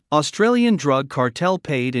Australian drug cartel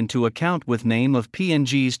paid into account with name of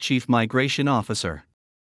PNG's chief migration officer.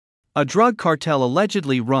 A drug cartel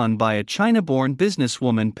allegedly run by a China-born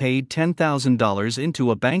businesswoman paid $10,000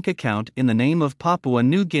 into a bank account in the name of Papua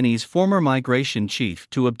New Guinea's former migration chief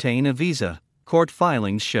to obtain a visa, court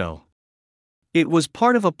filings show. It was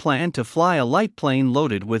part of a plan to fly a light plane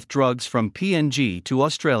loaded with drugs from PNG to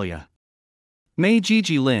Australia. Mei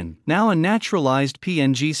Gigi Lin, now a naturalized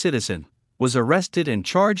PNG citizen, was arrested and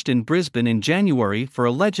charged in Brisbane in January for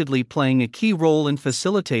allegedly playing a key role in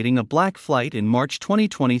facilitating a black flight in March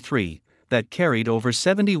 2023 that carried over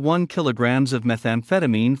 71 kilograms of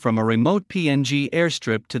methamphetamine from a remote PNG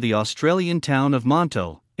airstrip to the Australian town of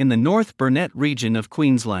Monto, in the North Burnett region of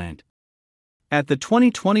Queensland. At the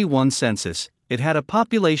 2021 census, it had a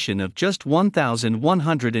population of just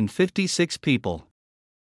 1,156 people.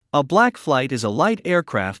 A black flight is a light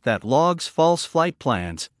aircraft that logs false flight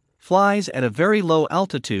plans, flies at a very low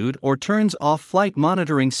altitude, or turns off flight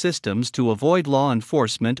monitoring systems to avoid law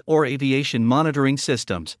enforcement or aviation monitoring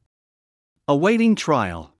systems. Awaiting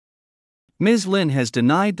trial. Ms. Lin has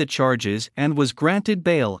denied the charges and was granted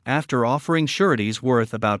bail after offering sureties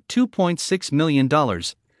worth about $2.6 million,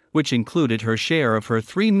 which included her share of her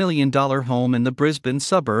 $3 million home in the Brisbane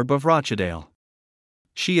suburb of Rochdale.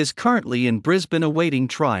 She is currently in Brisbane awaiting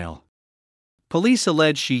trial. Police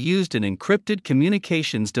allege she used an encrypted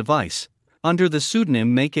communications device, under the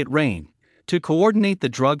pseudonym Make It Rain, to coordinate the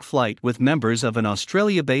drug flight with members of an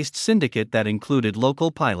Australia-based syndicate that included local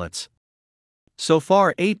pilots. So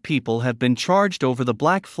far, 8 people have been charged over the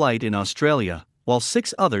black flight in Australia, while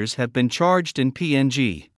 6 others have been charged in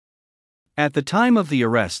PNG. At the time of the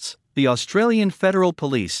arrests, the Australian Federal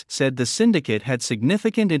Police said the syndicate had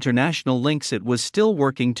significant international links it was still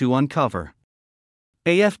working to uncover.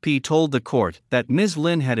 AFP told the court that Ms.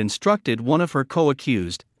 Lin had instructed one of her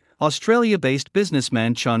co-accused, Australia-based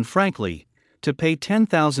businessman Chun Frankley, to pay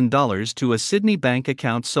 $10,000 to a Sydney bank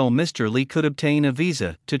account so Mr. Lee could obtain a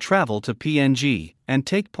visa to travel to PNG and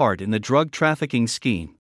take part in the drug trafficking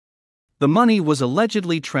scheme. The money was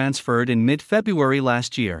allegedly transferred in mid-February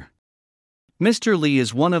last year. Mr. Lee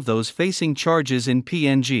is one of those facing charges in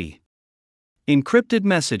PNG. Encrypted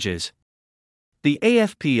messages. The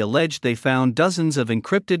AFP alleged they found dozens of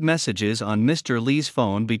encrypted messages on Mr. Lee's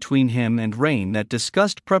phone between him and Rain that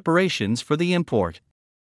discussed preparations for the import.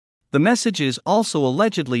 The messages also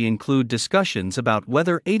allegedly include discussions about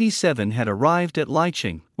whether 87 had arrived at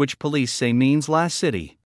Licheng, which police say means last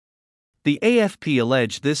city. The AFP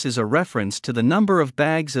alleged this is a reference to the number of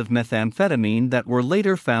bags of methamphetamine that were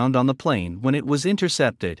later found on the plane when it was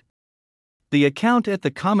intercepted. The account at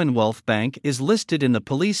the Commonwealth Bank is listed in the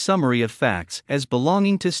police summary of facts as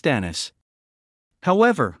belonging to Stannis.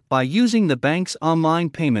 However, by using the bank's online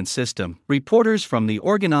payment system, reporters from the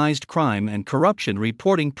Organised Crime and Corruption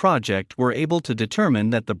Reporting Project were able to determine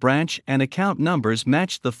that the branch and account numbers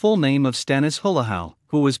matched the full name of Stannis Hulahau,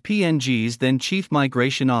 who was PNG's then Chief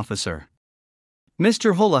Migration Officer.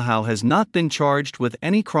 Mr. Hulahau has not been charged with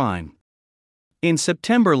any crime. In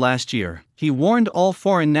September last year, he warned all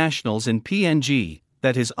foreign nationals in PNG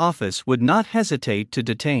that his office would not hesitate to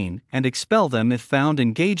detain and expel them if found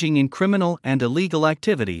engaging in criminal and illegal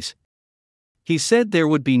activities. He said there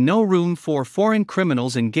would be no room for foreign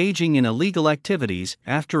criminals engaging in illegal activities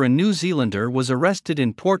after a New Zealander was arrested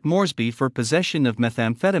in Port Moresby for possession of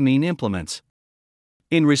methamphetamine implements.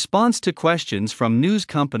 In response to questions from news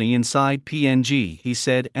company inside PNG, he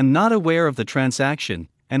said, "I'm not aware of the transaction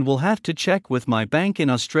and will have to check with my bank in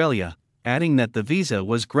Australia," adding that the visa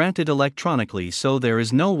was granted electronically so there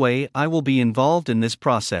is no way I will be involved in this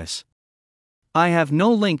process. "I have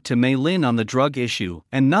no link to Mei Lin on the drug issue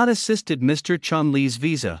and not assisted Mr. Chun Lee's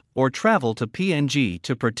visa or travel to PNG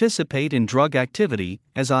to participate in drug activity,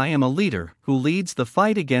 as I am a leader who leads the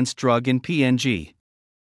fight against drug in PNG."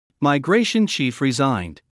 Migration chief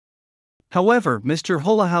resigned. However, Mr.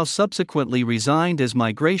 Hulahau subsequently resigned as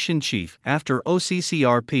migration chief after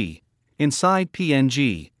OCCRP, Inside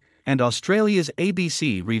PNG, and Australia's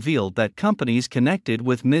ABC revealed that companies connected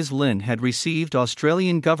with Ms. Lin had received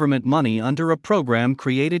Australian government money under a program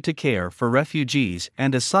created to care for refugees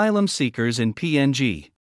and asylum seekers in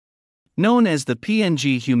PNG. Known as the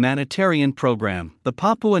PNG Humanitarian Program, the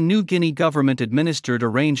Papua New Guinea government-administered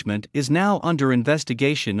arrangement is now under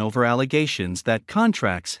investigation over allegations that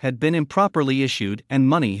contracts had been improperly issued and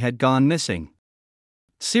money had gone missing.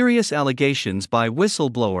 Serious allegations by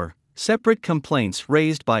whistleblower, separate complaints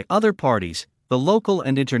raised by other parties, the local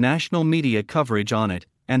and international media coverage on it,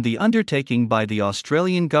 and the undertaking by the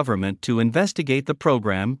Australian government to investigate the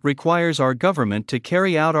program requires our government to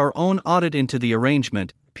carry out our own audit into the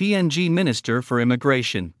arrangement, PNG Minister for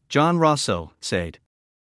Immigration, John Rosso, said.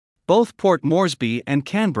 Both Port Moresby and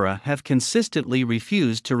Canberra have consistently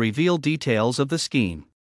refused to reveal details of the scheme.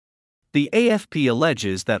 The AFP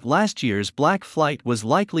alleges that last year's black flight was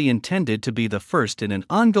likely intended to be the first in an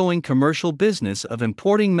ongoing commercial business of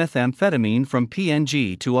importing methamphetamine from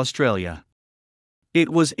PNG to Australia. It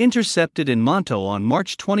was intercepted in Monto on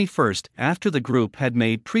March 21 after the group had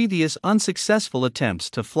made previous unsuccessful attempts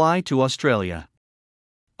to fly to Australia.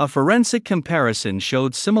 A forensic comparison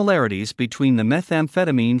showed similarities between the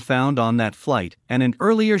methamphetamine found on that flight and an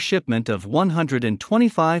earlier shipment of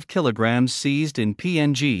 125 kilograms seized in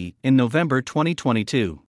PNG in November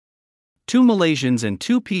 2022. 2 Malaysians and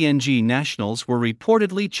 2 PNG nationals were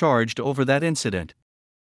reportedly charged over that incident.